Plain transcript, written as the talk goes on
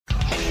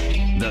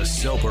The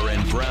Soper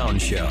and Brown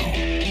Show.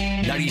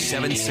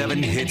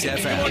 97.7 Hits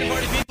FM. Good morning,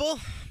 party people.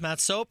 Matt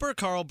Soper,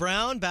 Carl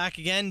Brown, back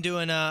again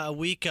doing a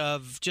week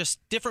of just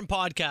different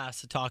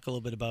podcasts to talk a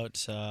little bit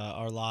about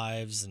our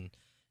lives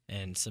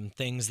and some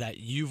things that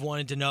you've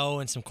wanted to know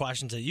and some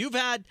questions that you've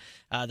had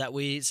that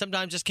we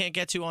sometimes just can't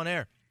get to on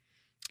air.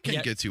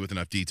 Can't get to with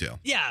enough detail.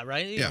 Yeah,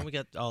 right? You Yeah. know, we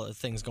got all the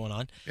things going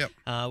on. Yep.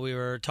 We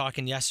were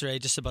talking yesterday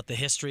just about the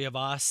history of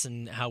us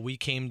and how we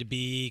came to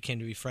be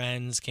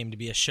friends, came to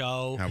be a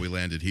show. How we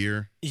landed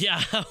here.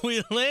 Yeah,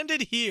 we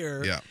landed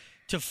here Yeah.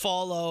 to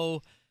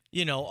follow,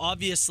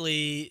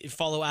 obviously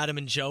follow Adam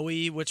and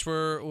Joey, which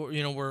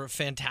were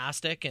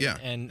fantastic. And, Yeah,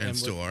 and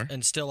still are.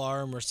 And still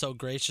are, and were so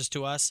gracious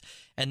to us.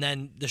 And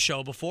then the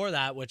show before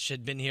that, which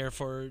had been here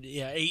for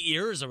 8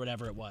 years or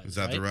whatever it was. Is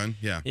that right? the run?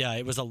 Yeah. Yeah,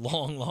 it was a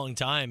long, long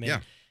time. And, Yeah.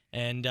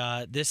 And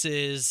this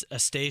is a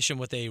station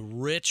with a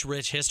rich,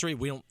 rich history.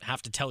 We don't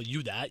have to tell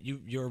you that.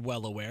 You're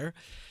well aware.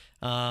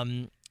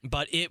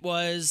 But it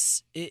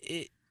was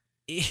getting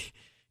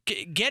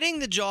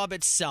the job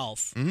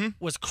itself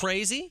was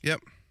crazy. Yep.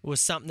 It was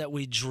something that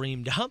we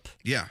dreamed up,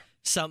 Yeah.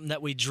 something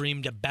that we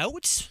dreamed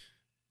about,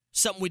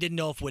 something we didn't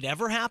know if would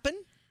ever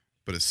happen.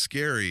 But a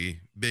scary,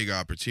 big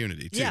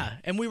opportunity, too. Yeah,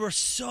 and we were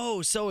so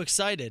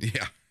excited.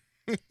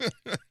 Yeah.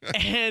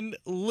 And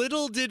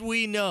little did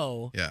we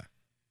know Yeah.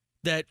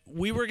 that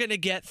we were going to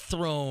get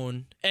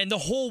thrown, and the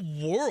whole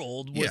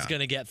world was Yeah. going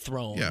to get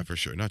thrown. Yeah, for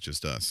sure. Not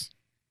just us.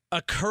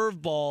 A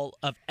curveball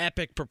of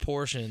epic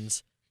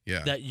proportions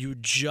Yeah. that you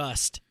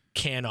just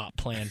cannot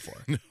plan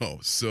for. No.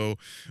 So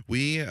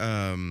we,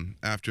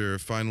 after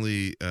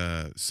finally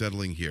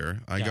settling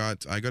here, I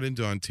got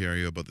into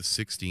Ontario about the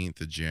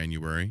 16th of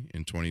January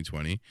in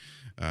 2020.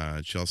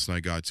 Chelsea and I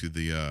got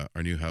to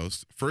our new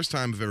house. First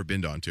time I've ever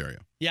been to Ontario.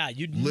 Yeah,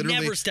 you'd Literally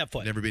never step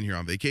foot. Never been here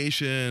on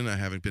vacation. I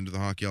haven't been to the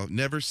hockey.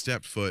 Never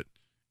stepped foot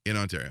in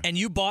Ontario. And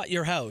you bought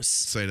your house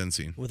Sight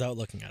unseen. without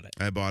looking at it.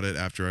 I bought it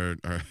after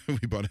we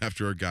bought it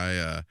after our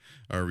guy,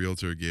 our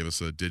realtor, gave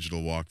us a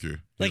digital walkthrough.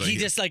 Like he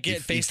just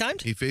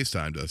FaceTimed? He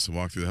FaceTimed us and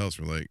walked through the house.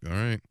 We're like, all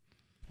right.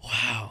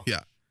 Wow.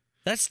 Yeah.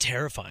 That's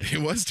terrifying.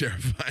 It was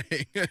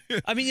terrifying.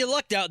 I mean, you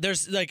lucked out.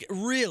 There's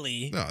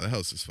really, No, the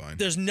house is fine.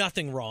 there's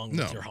nothing wrong with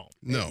No. your home.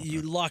 No.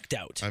 You lucked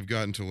out. I've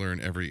gotten to learn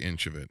every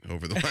inch of it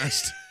over the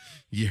last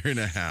year and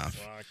a half.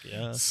 Fuck,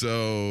 yeah.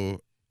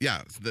 So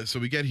yeah, so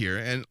we get here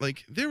and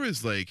there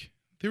was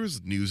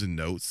news and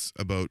notes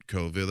about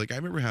COVID. Like I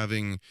remember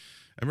having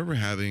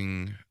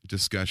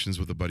discussions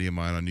with a buddy of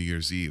mine on New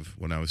Year's Eve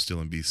when I was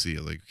still in BC,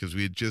 because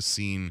we had just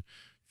seen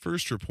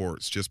first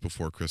reports just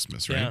before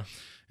Christmas, right? Yeah.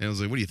 And I was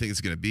like, what do you think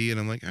it's going to be? And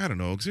I'm like, I don't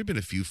know, because there had been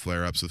a few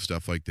flare-ups of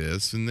stuff like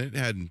this, and it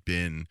hadn't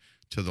been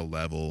to the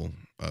level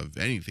of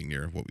anything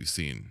near what we've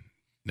seen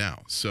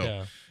now.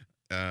 So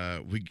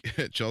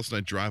Chelsea and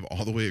I drive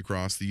all the way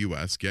across the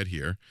U.S., get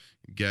here,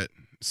 get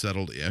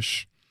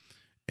settled-ish,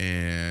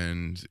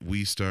 and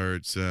we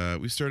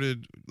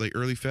started like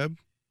early Feb.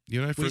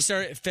 You and I first, We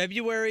started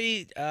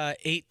February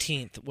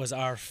 18th was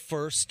our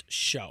first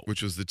show.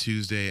 which was the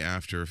Tuesday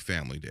after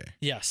Family Day.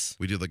 Yes.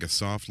 We did like a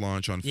soft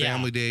launch on Yeah.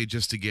 Family Day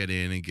just to get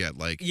in and get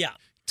Yeah,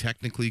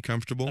 technically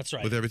comfortable that's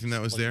right. with everything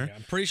that was there.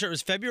 I'm pretty sure it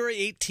was February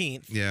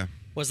 18th Yeah.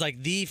 was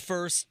like the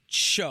first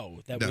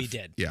show that we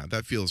did. Yeah,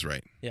 that feels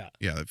right. Yeah.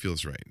 Yeah, that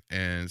feels right.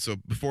 And so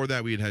before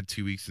that, we had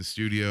 2 weeks in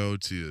studio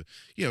to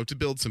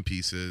build some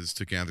pieces,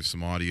 to gather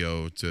some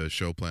audio, to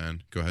show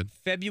plan. Go ahead.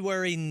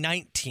 February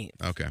 19th.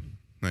 Okay.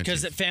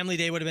 Because 19th. Family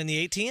Day would have been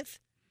the 18th?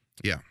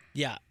 Yeah.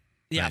 Yeah.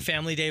 Yeah, Right.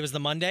 Family Day was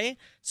the Monday.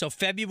 So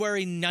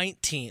February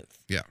 19th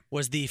Yeah.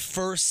 was the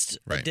first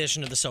Right.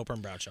 edition of the Soper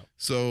and Brown Show.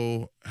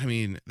 So, I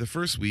mean, the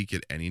first week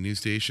at any news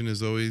station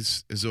is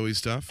always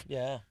tough.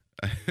 Yeah.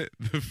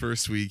 The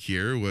first week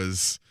here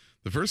was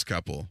the first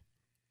couple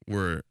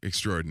were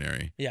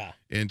extraordinary Yeah.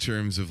 in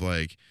terms of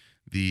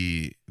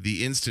the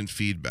instant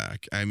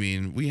feedback. I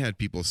mean, we had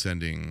people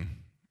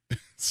sending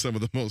some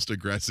of the most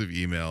aggressive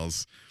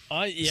emails.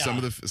 Yeah. Some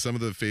of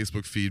the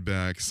Facebook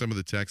feedback, some of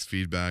the text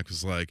feedback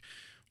was like,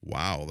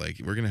 "Wow,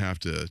 we're gonna have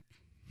to."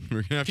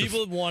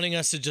 People wanting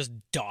us to just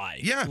die.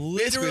 Yeah, basically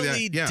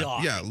literally that. Yeah,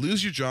 die. yeah.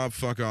 Lose your job,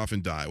 fuck off,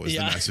 and die was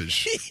Yeah. the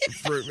message.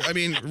 I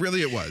mean,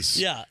 really, it was.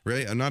 Yeah.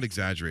 Right. I'm not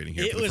exaggerating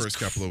here. It For the was first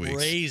couple of weeks.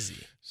 crazy.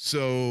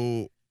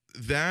 So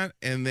that,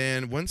 and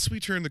then once we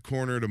turn the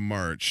corner to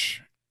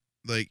March,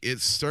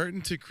 it's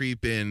starting to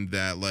creep in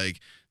that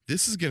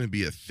this is going to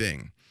be a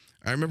thing.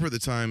 I remember at the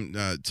time,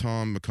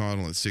 Tom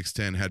McConnell at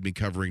 610 had me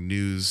covering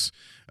news,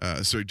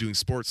 doing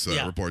sports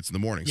reports in the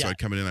morning. So Yeah. I'd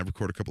come in and I'd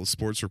record a couple of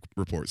sports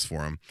reports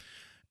for him.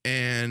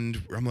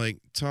 And I'm like,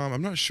 Tom,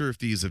 I'm not sure if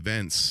these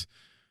events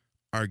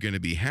are going to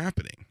be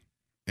happening.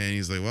 And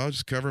he's like, well,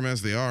 just cover them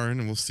as they are,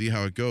 and we'll see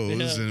how it goes.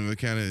 Yeah. And we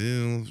kind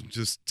of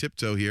just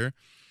tiptoe here.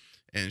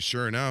 And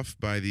sure enough,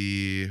 by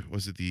I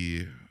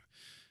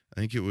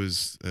think it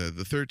was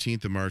the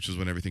 13th of March was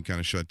when everything kind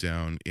of shut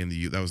down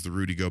that was the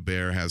Rudy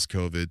Gobert has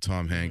COVID,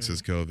 Tom Hanks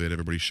has COVID,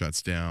 everybody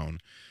shuts down.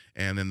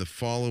 And then the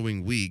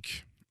following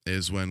week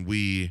is when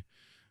we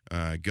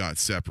got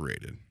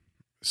separated.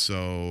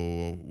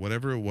 So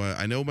whatever it was,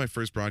 I know my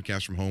first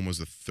broadcast from home was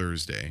a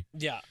Thursday.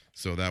 Yeah.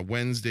 So that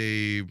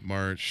Wednesday,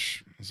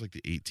 March, it was like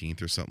the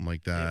 18th or something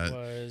like that. It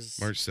was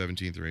March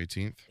 17th or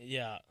 18th.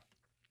 Yeah.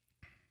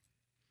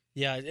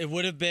 Yeah, it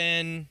would have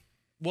been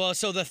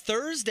so the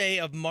Thursday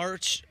of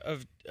March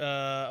of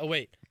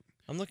wait.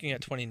 I'm looking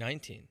at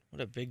 2019.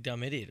 What a big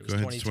dumb idiot. It was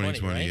 2020,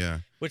 right? Yeah.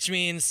 Which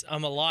means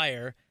I'm a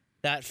liar.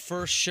 That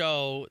first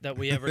show that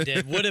we ever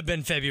did would have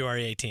been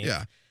February 18th.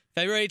 Yeah.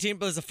 February 18th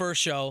was the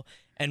first show,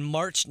 and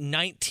March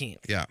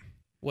 19th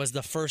was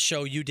the first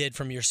show you did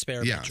from your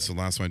spare bedroom. So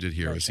last one I did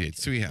here was the 8th.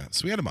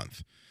 So we had a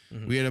month.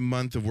 Mm-hmm. We had a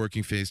month of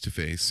working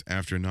face-to-face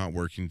after not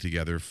working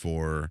together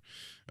for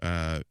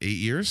 8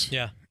 years.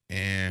 Yeah.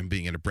 And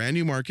being in a brand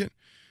new market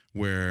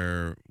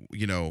where,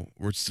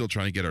 we're still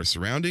trying to get our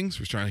surroundings.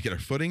 We're trying to get our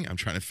footing. I'm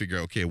trying to figure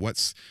out, okay,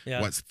 what's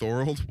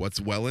Thorold? What's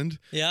Welland?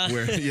 Yeah.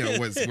 Where,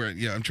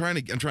 I'm trying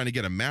to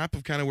get a map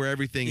of kind of where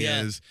everything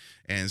is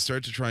and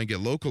start to try and get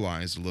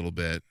localized a little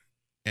bit.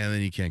 And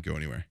then you can't go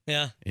anywhere.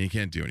 Yeah. And you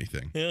can't do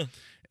anything. Yeah.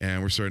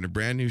 And we're starting a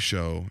brand new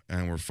show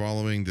and we're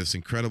following this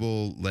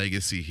incredible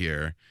legacy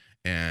here.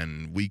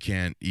 And we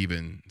can't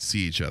even see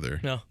each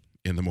other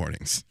in the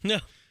mornings. No.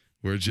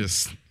 We're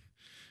just...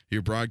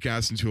 You're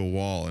broadcasting to a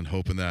wall and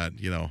hoping that,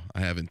 I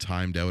haven't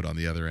timed out on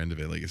the other end of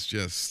it. Like, it's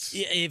just...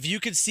 Yeah, if you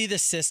could see the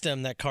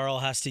system that Carl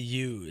has to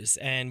use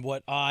and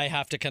what I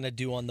have to kind of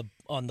do on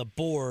the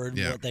board,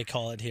 what they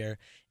call it here,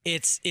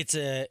 it's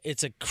a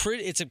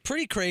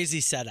pretty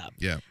crazy setup.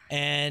 Yeah.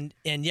 And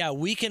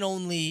we can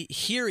only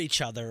hear each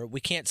other.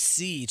 We can't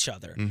see each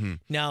other. Mm-hmm.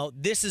 Now,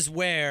 this is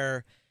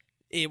where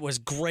it was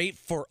great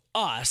for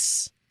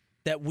us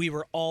that we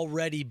were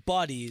already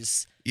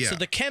buddies. Yeah. So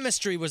the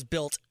chemistry was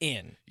built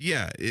in.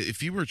 Yeah.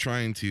 If you were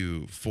trying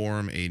to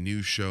form a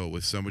new show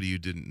with somebody you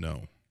didn't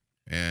know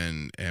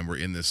and we're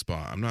in this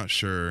spot, I'm not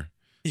sure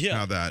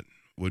how that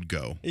would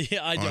go.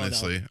 Yeah, I don't know.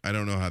 Honestly, I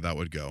don't know how that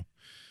would go.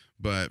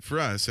 But for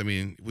us, I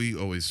mean, we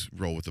always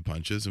roll with the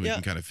punches and we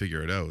can kind of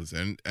figure it out.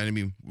 And I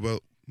mean,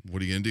 well,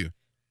 what are you going to do?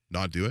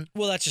 Not do it?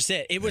 Well, that's just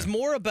it. It was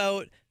more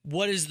about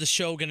what is the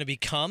show going to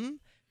become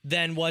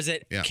than was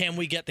it, can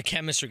we get the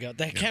chemistry go?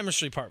 The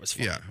chemistry part was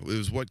fun. Yeah, it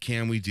was what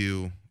can we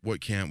do?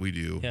 What can't we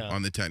do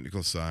on the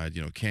technical side?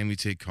 Can we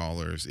take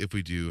callers? If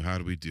we do, how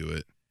do we do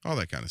it? All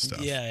that kind of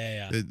stuff.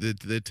 Yeah.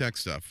 The tech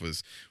stuff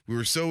we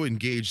were so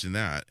engaged in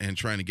that and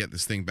trying to get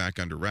this thing back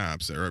under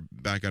wraps or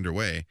back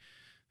underway.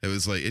 It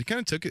was like,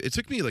 it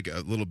took me like a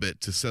little bit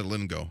to settle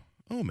in and go,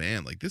 oh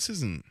man, like this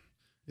isn't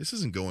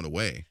going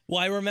away. Well,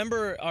 I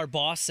remember our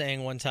boss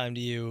saying one time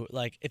to you,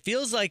 like, it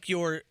feels like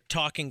you're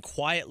talking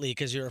quietly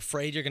because you're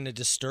afraid you're going to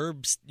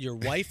disturb your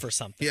wife or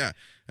something. Yeah.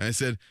 And I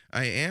said,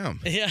 I am.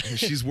 Yeah.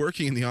 She's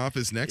working in the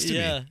office next to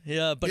me.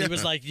 Yeah. But he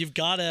was like, you've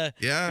got to,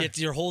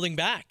 you're holding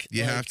back.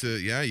 You have to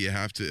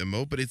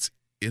emote, but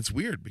it's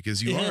weird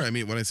because you are. I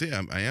mean, when I say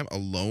I am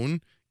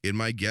alone in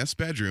my guest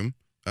bedroom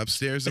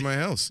upstairs in my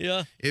house.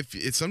 Yeah. If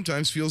it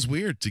sometimes feels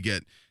weird to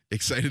get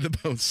excited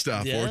about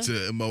stuff or to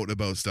emote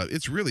about stuff.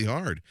 It's really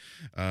hard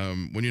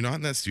when you're not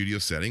in that studio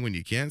setting, when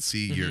you can't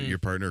see your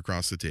partner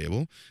across the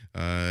table.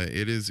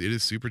 It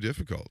is super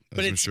difficult.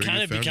 But it's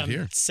kind of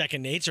become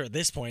second nature at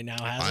this point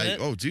now, hasn't it?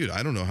 Oh, dude,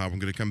 I don't know how I'm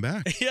going to come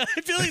back. Yeah,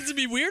 I feel like it's going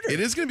to be weirder. It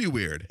is going to be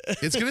weird.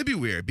 It's going to be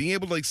weird. Being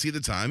able to like see the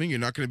timing, you're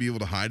not going to be able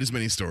to hide as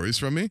many stories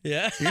from me.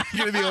 Yeah, you're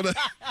going to be able to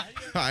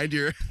hide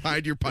your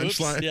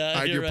punchline,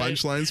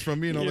 punchlines from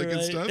me and all that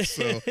good stuff.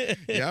 So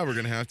yeah, we're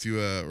gonna have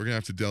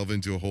to delve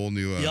into a whole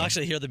new. You'll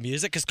actually hear the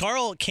music because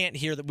Carl can't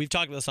hear that. We've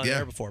talked about this on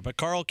air before, but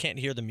Carl can't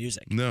hear the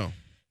music. No.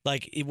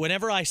 Like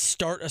whenever I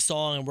start a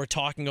song and we're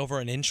talking over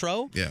an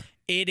intro,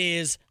 it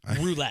is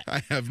roulette.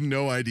 I have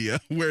no idea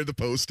where the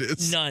post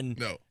is. None.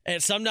 No.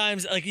 And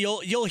sometimes like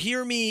you'll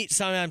hear me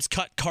sometimes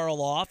cut Carl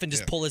off and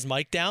just pull his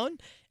mic down.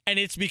 And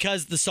it's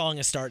because the song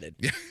has started.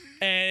 Yeah.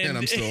 And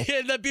I'm still.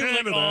 And then people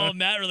are like, oh,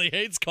 Matt really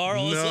hates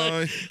Carl. No.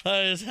 Like,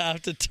 I just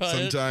have to try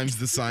Sometimes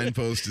the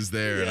signpost is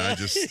there and I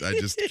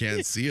just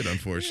can't see it,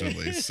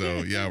 unfortunately. So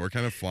yeah, we're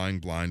kind of flying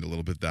blind a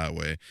little bit that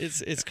way.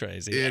 It's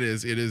crazy. It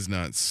is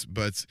nuts.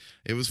 But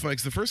it was fun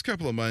because the first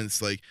couple of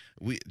months, like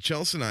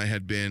Chelsea and I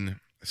had been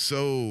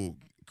so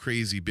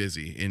crazy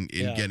busy in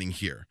getting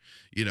here.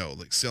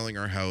 Like selling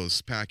our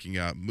house, packing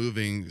up,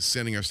 moving,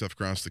 sending our stuff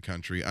across the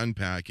country,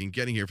 unpacking,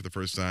 getting here for the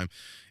first time.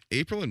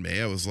 April and May,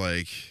 I was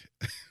like,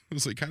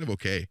 kind of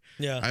okay.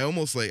 Yeah. I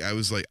was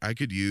like, I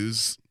could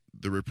use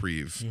the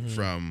reprieve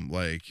from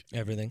like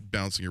everything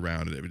bouncing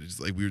around and everything.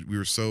 Just like we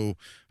were so,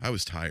 I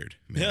was tired,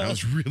 man. I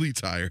was really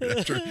tired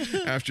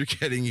after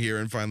getting here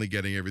and finally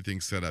getting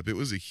everything set up. It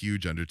was a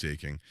huge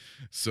undertaking.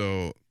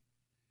 So,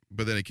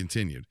 but then it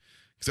continued.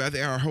 So I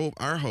think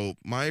our hope,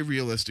 my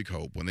realistic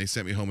hope when they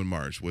sent me home in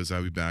March was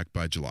I'd be back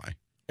by July.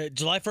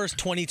 July 1st,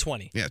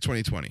 2020. Yeah,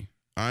 2020.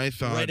 I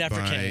thought right after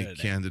by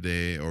Canada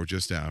Day or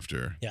just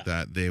after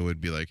that they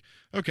would be like,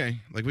 okay,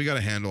 like we got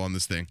a handle on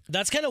this thing.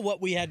 That's kind of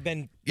what we had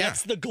been.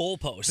 That's the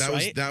goalpost,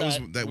 right?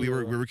 That we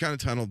were kind of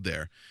tunneled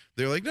there.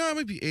 They were like, no, it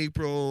might be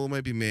April, it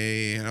might be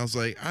May, and I was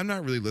like, I'm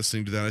not really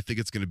listening to that. I think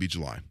it's going to be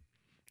July.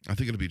 I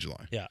think it'll be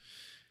July. Yeah.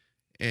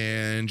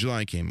 And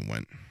July came and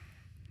went.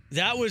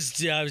 That was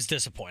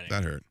disappointing.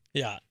 That hurt.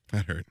 Yeah.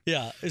 That hurt.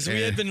 Yeah. Because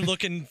we had been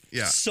looking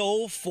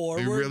so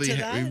forward to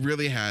that. We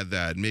really had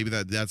that. Maybe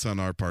that's on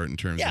our part in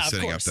terms of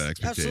setting up that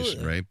expectation,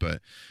 Absolutely. right?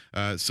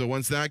 But so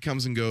once that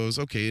comes and goes,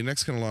 okay, the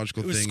next kind of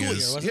logical thing school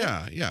is, year,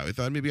 wasn't it? Yeah. We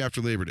thought maybe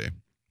after Labor Day.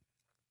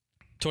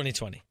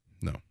 2020.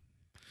 No.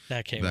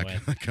 That came and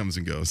went. That comes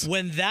and goes.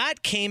 When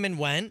that came and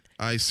went,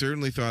 I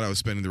certainly thought I was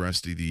spending the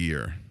rest of the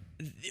year.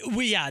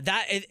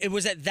 It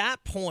was at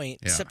that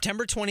point,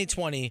 September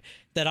 2020,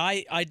 that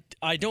I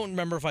don't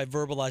remember if I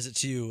verbalized it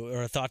to you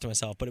or I thought to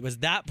myself, but it was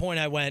that point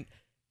I went,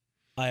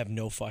 I have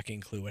no fucking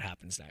clue what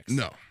happens next.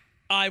 No.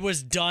 I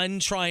was done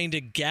trying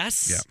to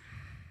guess. Yeah.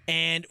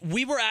 And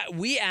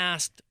we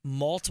asked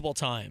multiple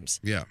times.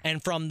 Yeah.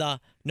 And from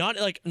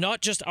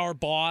not just our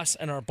boss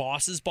and our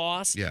boss's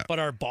boss, but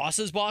our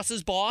boss's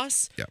boss's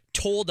boss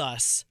told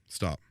us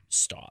Stop.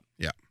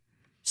 Yeah.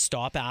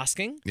 Stop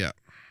asking. Yeah.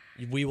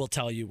 We will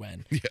tell you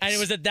when. Yes. And it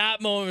was at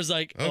that moment, it was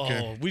like,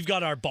 okay. We've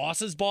got our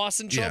boss's boss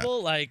in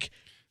trouble. Like,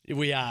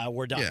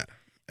 we're done. Yeah.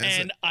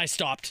 And I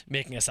stopped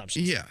making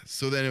assumptions. Yeah.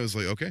 So then it was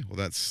like, okay, well,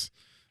 that's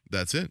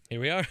it. Here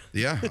we are.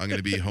 Yeah. I'm going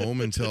to be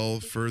home until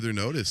further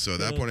notice. So at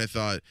that point, I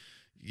thought,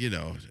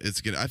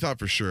 I thought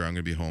for sure I'm going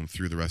to be home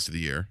through the rest of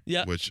the year,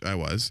 which I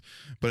was.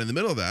 But in the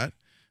middle of that,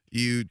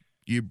 you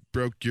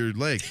broke your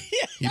leg.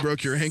 You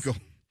broke your ankle.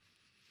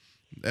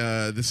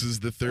 This is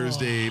the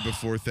Thursday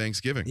before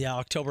Thanksgiving. Yeah,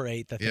 October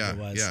 8th, I think it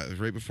was.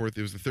 Yeah, right before. It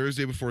was the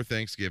Thursday before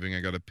Thanksgiving.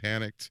 I got a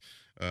panicked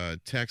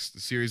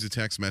series of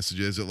text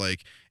messages at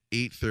like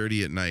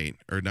 8:30 at night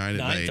or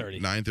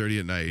 9:30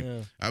 at night.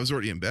 Yeah. I was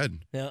already in bed.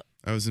 Yeah.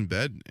 I was in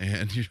bed,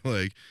 and you're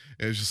like,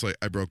 it was just like,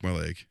 I broke my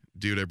leg.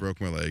 Dude, I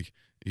broke my leg.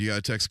 You got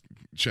to text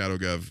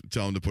ShadowGov,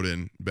 tell him to put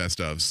in best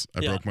ofs. I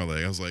broke my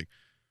leg. I was like,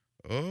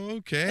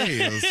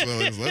 okay,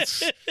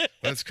 so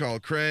let's call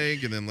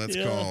Craig, and then let's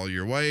call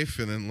your wife,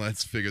 and then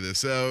let's figure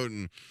this out.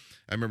 And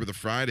I remember the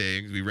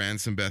Friday we ran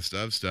some best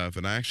of stuff,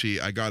 and I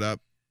got up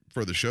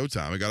for the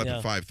showtime. I got up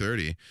at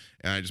 5:30,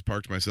 and I just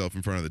parked myself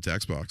in front of the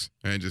text box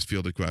and I just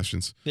fielded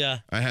questions. Yeah,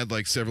 I had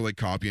like several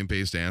copy and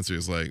paste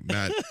answers, like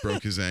Matt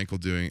broke his ankle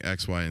doing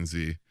X, Y, and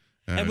Z.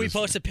 And we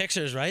posted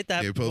pictures, right?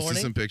 We posted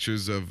some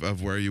pictures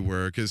of where you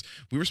were, because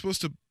we were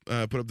supposed to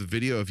put up the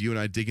video of you and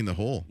I digging the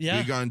hole. Yeah. We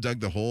had gone and dug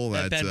the hole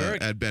at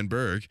Ben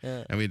Berg,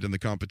 and we had done the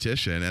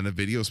competition, and the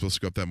video was supposed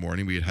to go up that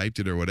morning. We had hyped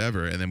it or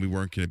whatever, and then we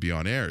weren't going to be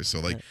on air.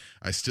 So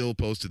I still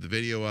posted the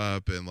video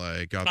up and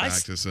got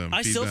back to some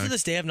feedback. Still to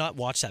this day have not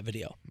watched that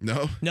video.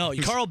 No? No,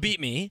 Carl beat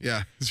me.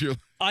 Yeah.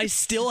 I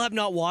still have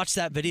not watched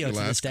that video to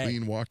this day. Last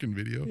clean walking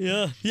video.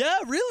 Yeah. Yeah,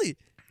 really.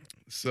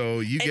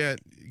 So go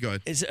ahead.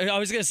 I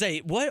was going to say,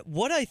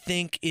 what I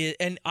think is,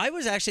 and I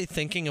was actually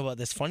thinking about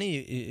this.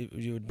 Funny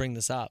you would bring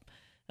this up.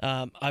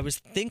 I was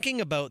thinking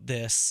about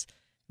this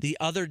the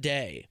other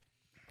day,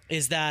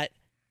 is that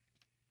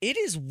it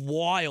is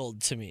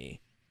wild to me.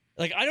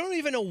 Like, I don't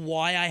even know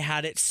why I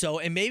had it so,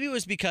 and maybe it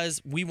was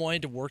because we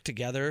wanted to work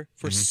together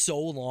for so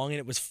long and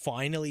it was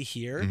finally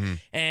here.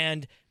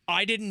 And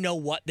I didn't know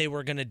what they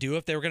were going to do,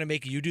 if they were going to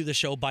make you do the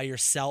show by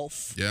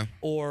yourself,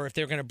 or if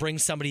they were going to bring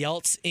somebody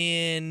else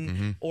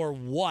in, or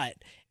what.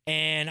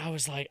 And I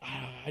was like,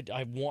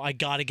 I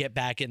got to get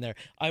back in there.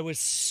 I was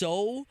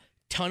so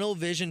tunnel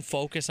vision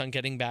focused on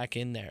getting back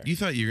in there. You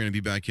thought you were going to be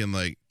back in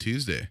like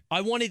Tuesday.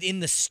 I wanted in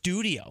the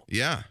studio.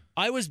 Yeah.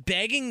 I was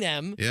begging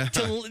them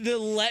to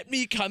let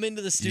me come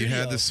into the studio. You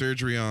had the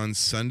surgery on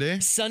Sunday?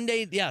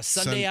 Sunday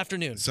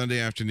afternoon. Sunday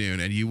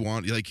afternoon. And you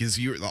want, because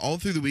you all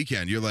through the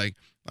weekend, you're like,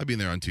 I'll be in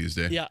there on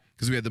Tuesday. Yeah.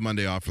 Because we had the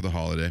Monday off for the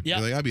holiday. Yeah.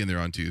 You're like, I'll be in there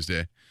on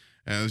Tuesday.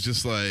 And it was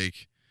just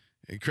like,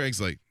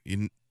 Craig's like,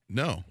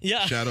 no.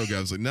 Yeah.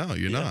 ShadowGov's like, no,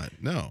 you're not.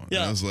 No.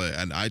 Yeah. And I was like,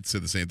 and I'd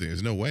said the same thing.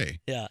 There's no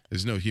way. Yeah.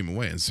 There's no human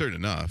way. And certain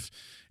enough,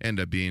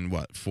 ended up being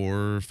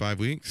 4 or 5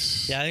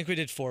 weeks? Yeah, I think we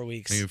did 4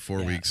 weeks. I think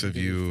 4 weeks of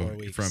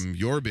you from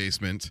your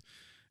basement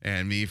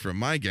and me from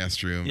my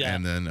guest room,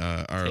 and then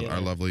our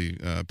lovely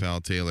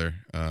pal Taylor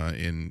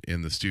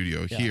in the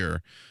studio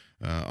here.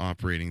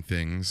 Operating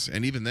things.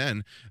 And even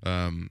then,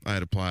 I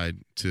had applied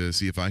to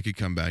see if I could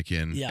come back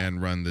in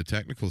and run the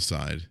technical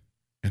side.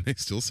 And they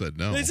still said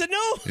no. They said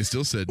no. They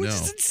still said no. Which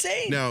is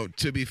insane. Now,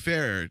 to be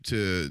fair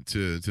to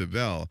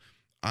Vel,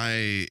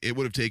 it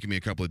would have taken me a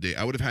couple of days.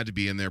 I would have had to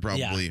be in there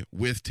probably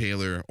with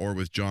Taylor or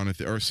with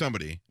Jonathan or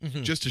somebody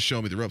just to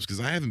show me the ropes, because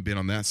I haven't been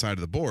on that side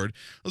of the board.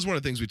 That was one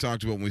of the things we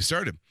talked about when we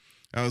started.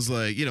 I was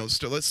like,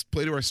 let's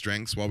play to our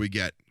strengths while we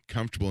get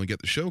comfortable and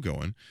get the show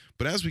going.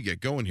 But as we get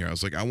going here, I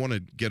was like, I want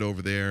to get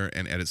over there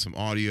and edit some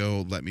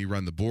audio, let me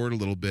run the board a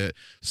little bit,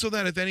 so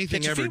that if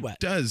anything ever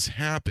does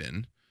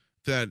happen,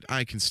 that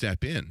I can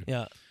step in.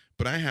 Yeah.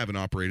 But I haven't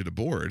operated a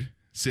board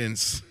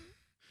since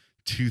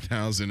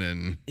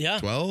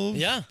 2012,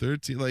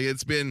 13. Like,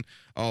 it's been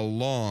a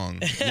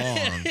long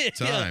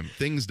time.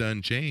 Things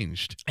done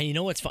changed. And you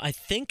know what's fun?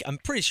 I'm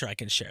pretty sure I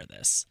can share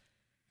this.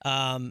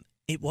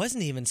 It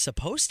wasn't even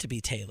supposed to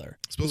be Taylor.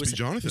 It's supposed to be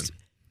Jonathan.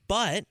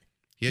 But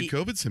he had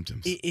COVID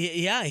symptoms.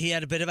 He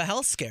had a bit of a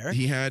health scare.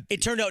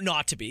 It turned out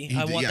not to be.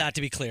 I want that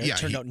to be clear. It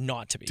turned out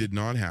not to be. Did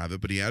not have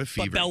it, but he had a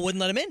fever. But Bell wouldn't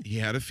let him in. He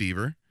had a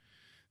fever.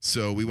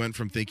 So we went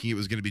from thinking it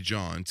was going to be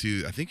John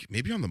to, I think,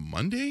 maybe on the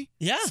Monday?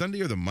 Yeah. Sunday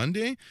or the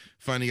Monday,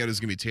 finding out it was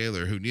going to be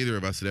Taylor, who neither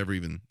of us had ever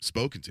even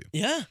spoken to.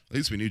 Yeah. At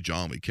least we knew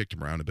John. We kicked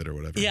him around a bit or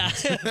whatever. Yeah.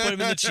 Put him in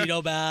the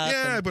Cheeto bath.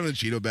 Yeah, I put him in the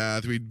Cheeto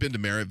bath. We'd been to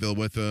Merrittville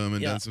with him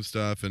and done some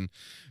stuff.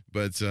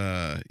 But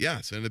so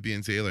it ended up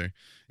being Taylor.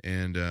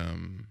 And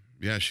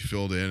she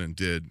filled in and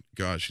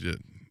she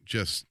did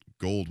just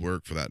gold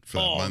work for that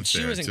month.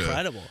 She was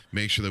incredible.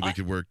 Make sure that we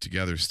could work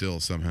together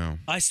still somehow.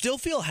 I still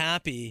feel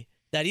happy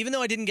that even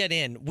though I didn't get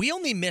in, we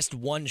only missed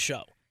one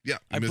show. Yeah,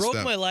 I broke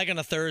my leg on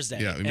a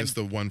Thursday. Yeah, we missed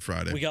the one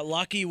Friday. We got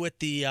lucky with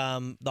the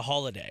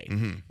holiday.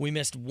 Mm-hmm. We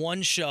missed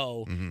one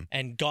show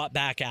and got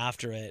back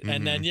after it,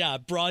 and then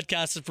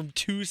broadcasted from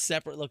 2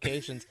 separate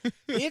locations.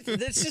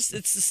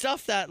 It's the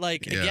stuff that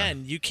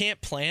again, you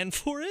can't plan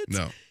for it.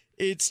 No,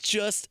 it's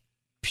just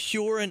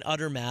pure and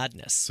utter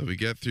madness. So we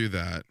get through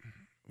that.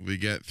 We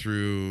get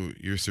through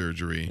your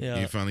surgery.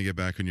 Yeah. You finally get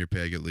back on your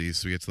peg at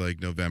least. We get to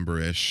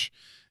November-ish,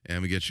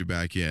 and we get you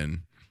back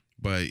in.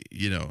 But,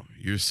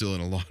 you're still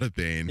in a lot of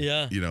pain.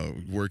 Yeah.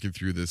 Working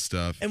through this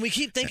stuff. And we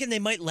keep thinking they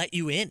might let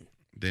you in.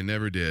 They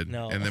never did.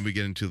 No. And then we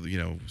get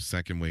into,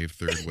 second wave,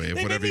 third wave,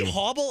 they whatever. They made me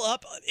hobble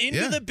up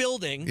into the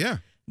building. Yeah.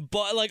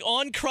 But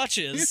on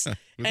crutches,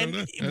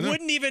 and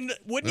wouldn't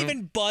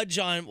even budge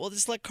on. Well,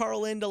 just let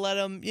Carl in to let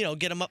him,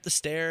 get him up the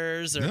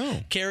stairs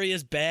or carry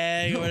his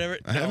bag or whatever.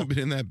 I haven't been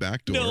in that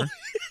back door. No.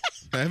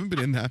 I haven't been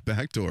in that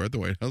back door at the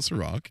White House of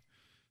Rock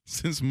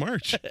since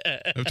March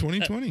of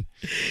 2020.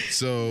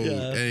 So,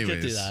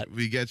 anyways,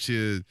 we get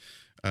you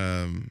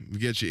in,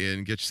 get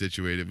you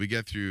situated. We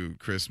get through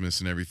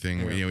Christmas and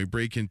everything. Yeah. We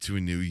break into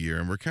a new year,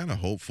 and we're kind of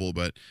hopeful,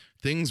 but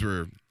things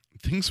were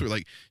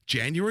like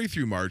January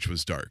through March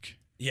was dark.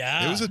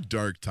 Yeah. It was a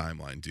dark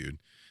timeline, dude.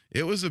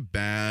 It was a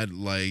bad,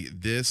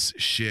 this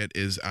shit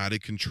is out of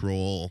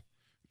control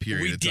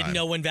period we of time. didn't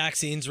know when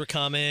vaccines were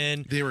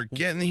coming. They were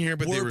getting here,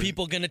 but were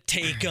people going to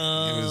take them?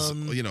 It was,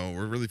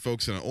 we're really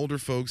focusing on older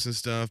folks and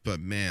stuff,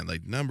 but man,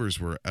 numbers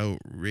were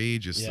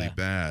outrageously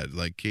bad.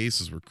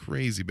 Cases were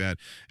crazy bad.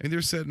 I mean,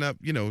 they're setting up,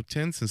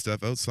 tents and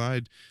stuff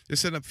outside. They're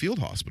setting up field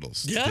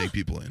hospitals to take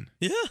people in.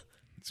 Yeah.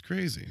 It's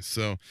crazy.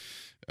 So,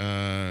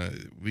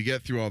 we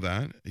get through all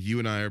that. You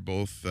and I are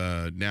both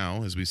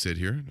now, as we sit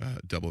here,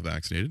 double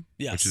vaccinated.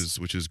 Yes.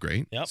 which is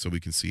great. Yep. So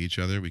we can see each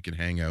other, we can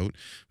hang out,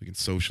 we can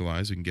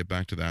socialize, we can get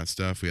back to that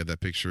stuff. We had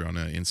that picture on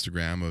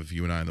Instagram of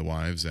you and I and the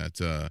wives at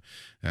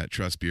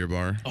Trust Beer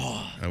Bar,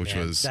 which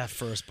was that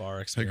first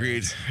bar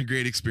experience. A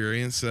great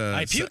experience.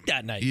 I puked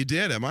that night. You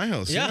did at my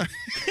house. Yeah.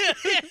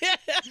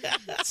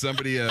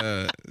 Somebody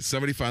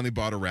finally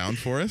bought a round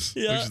for us,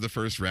 which is the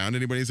first round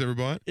anybody's ever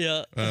bought.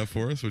 Yeah.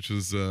 For us, which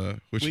was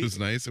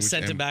nice.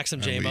 Sent him back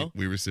some JMO.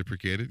 We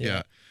reciprocated.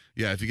 Yeah.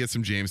 If you get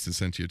some Jameson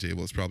sent to your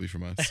table, it's probably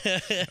from us.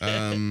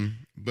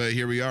 But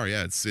here we are.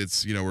 Yeah,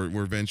 it's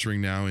we're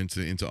venturing now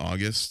into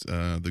August.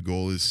 The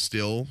goal is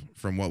still,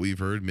 from what we've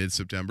heard,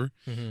 mid-September.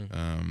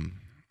 Mm-hmm.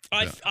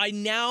 I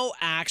now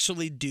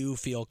actually do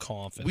feel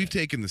confident. We've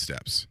taken the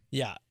steps.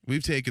 Yeah.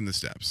 We've taken the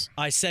steps.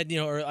 I said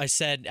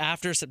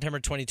after September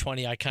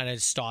 2020, I kind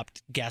of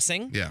stopped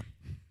guessing. Yeah.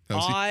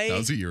 That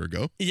was a year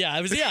ago. Yeah,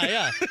 it was.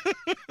 Yeah.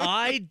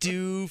 I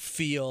do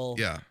feel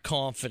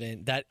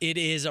confident that it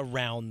is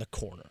around the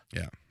corner.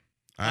 Yeah.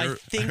 I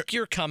think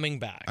you're coming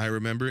back. I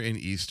remember in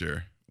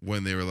Easter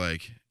when they were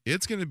like,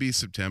 it's going to be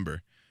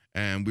September.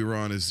 And we were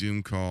on a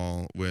Zoom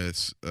call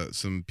with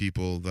some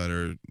people that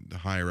are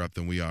higher up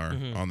than we are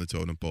on the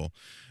totem pole.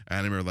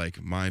 And I remember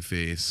my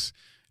face,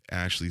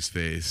 Ashley's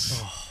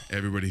face,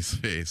 everybody's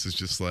face is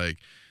just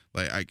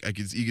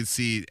you could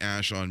see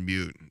Ash on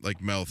mute,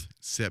 mouth,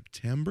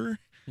 September?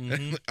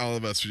 Mm-hmm. All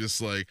of us are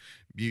just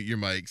mute your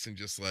mics and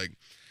just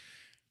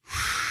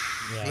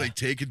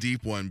take a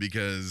deep one,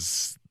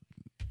 because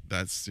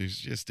that's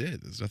just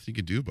it. There's nothing you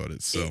can do about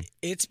it. So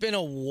it's been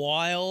a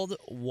wild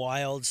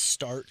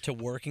start to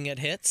working at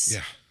Hits.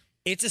 Yeah.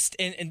 It's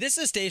and this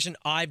is a station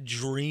I've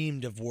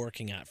dreamed of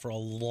working at for a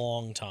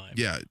long time.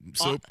 Yeah,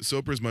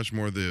 Soper's much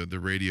more the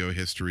radio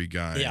history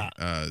guy.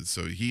 Yeah.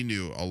 So he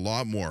knew a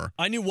lot more.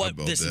 I knew what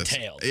this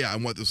entailed. Yeah,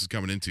 and what this was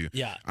coming into.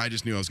 Yeah. I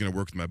just knew I was going to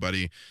work with my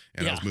buddy,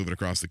 and I was moving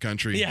across the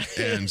country. Yeah.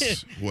 And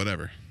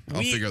whatever.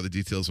 I'll figure out the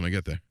details when I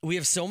get there. We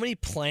have so many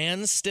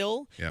plans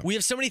still. Yeah. We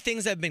have so many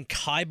things that have been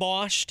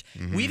kiboshed.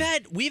 Mm-hmm.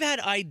 We've had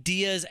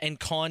ideas and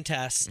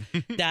contests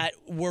that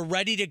were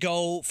ready to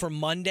go for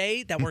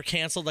Monday that were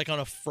canceled on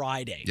a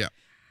Friday. Yeah.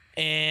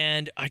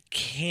 And I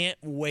can't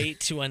wait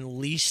to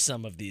unleash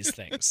some of these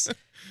things.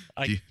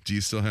 Do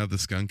you still have the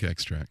skunk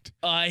extract?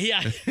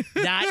 Yeah,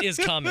 that is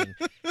coming.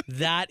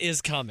 That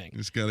is coming.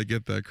 Just got to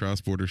get that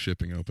cross-border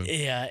shipping open.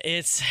 Yeah,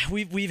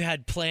 we've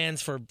had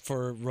plans for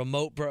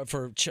remote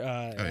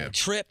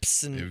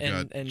trips We've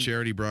got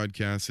charity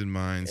broadcasts in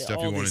mind,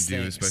 stuff we want to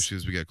do, especially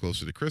as we get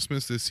closer to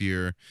Christmas this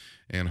year,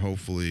 and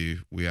hopefully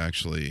we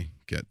actually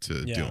get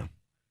to do them.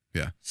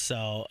 Yeah.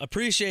 So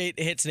appreciate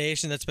Hits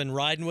Nation that's been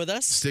riding with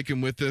us,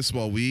 sticking with us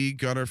while we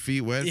got our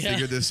feet wet,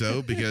 figured this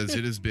out, because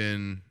it has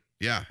been.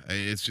 Yeah,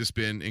 it's just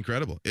been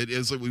incredible. It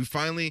is you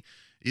finally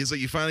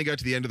got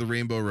to the end of the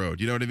Rainbow Road.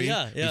 You know what I mean?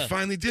 Yeah. We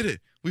finally did it.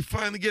 We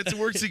finally get to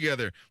work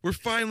together. We're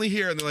finally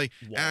here. And they're like,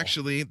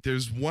 actually,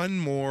 there's one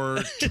more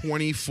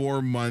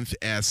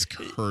 24-month-esque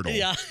hurdle.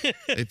 Yeah.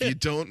 If you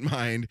don't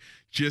mind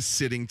just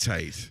sitting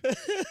tight.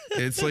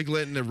 It's like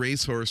letting a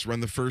racehorse run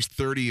the first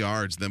 30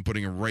 yards, then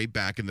putting him right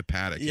back in the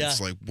paddock. Yeah.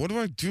 It's like, what am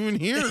I doing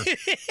here?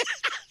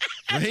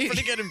 Right?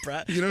 Pretty good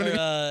You know what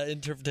I mean?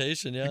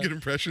 interpretation, yeah. Good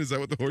impression? Is that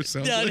what the horse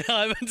sounds like? No,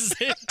 I meant to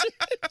say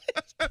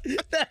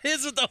that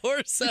is what the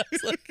horse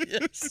sounds like,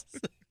 yes.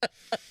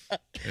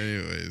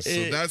 Anyways,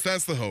 so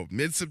that's the hope.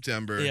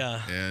 Mid-September.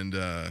 Yeah. And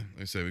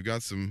like I said, we've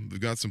got some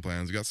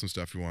plans. We've got some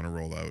stuff we want to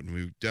roll out, and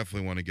we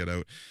definitely want to get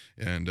out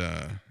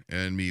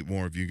and meet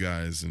more of you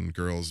guys and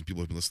girls and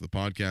people who listen to the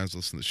podcast,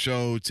 listen to the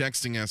show,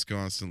 texting us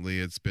constantly.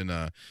 It's been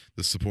the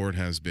support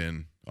has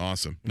been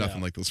awesome.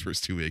 Nothing like those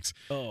first 2 weeks.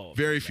 Oh,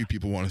 very few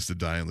people want us to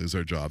die and lose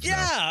our jobs. Yeah.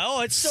 Now.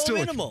 Oh, it's so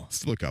minimal.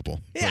 Still a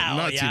couple. Yeah.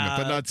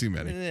 But not too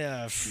many.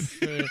 Yeah.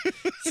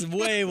 It's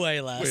way less.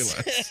 Way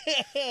less.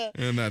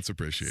 And that's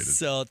appreciated.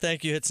 So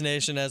thank you, Hits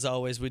Nation. As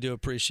always, we do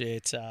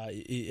appreciate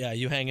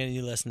you hanging and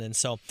you listening.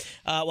 So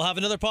we'll have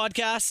another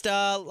podcast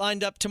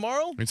lined up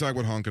tomorrow. We talk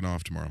about honking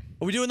off tomorrow.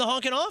 Are we doing the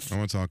honking off? I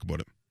want to talk about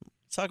it.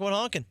 Let's talk about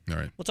honking. All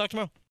right. We'll talk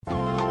tomorrow.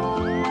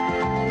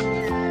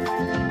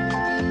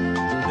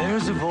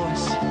 There's a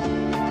voice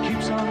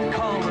keeps on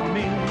calling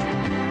me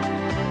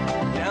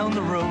down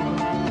the road.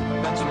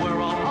 That's where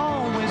I'll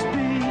always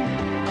be.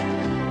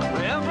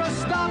 Every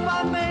stop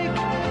I make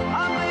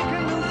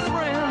a new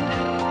friend.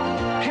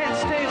 Can't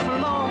stay for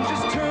long,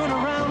 just turn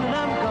around and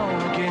I'm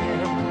gone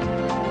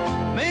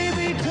again.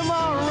 Maybe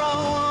tomorrow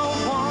I'll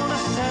wanna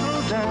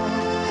settle down.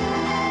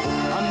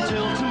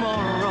 Until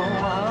tomorrow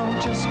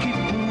I'll just keep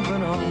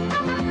moving on.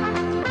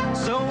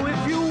 So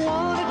if you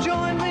wanna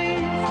join me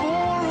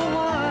for a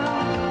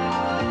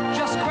while,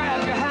 just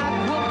grab your hat,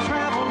 we'll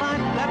travel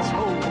like that's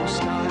old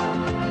style.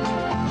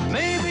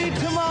 Maybe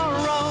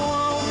tomorrow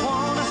I'll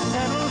wanna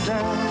settle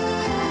down.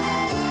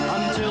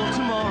 Until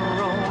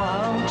tomorrow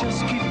I'll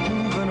just keep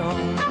moving on.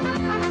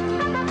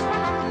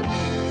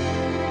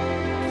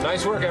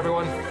 Nice work,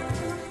 everyone.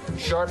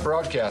 Sharp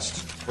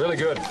broadcast. Really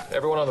good.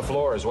 Everyone on the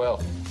floor as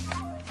well.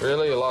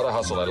 Really a lot of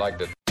hustle. I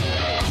liked it.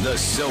 The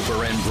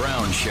Soper and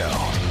Brown Show.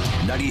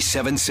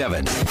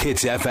 97.7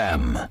 Hits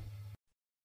FM.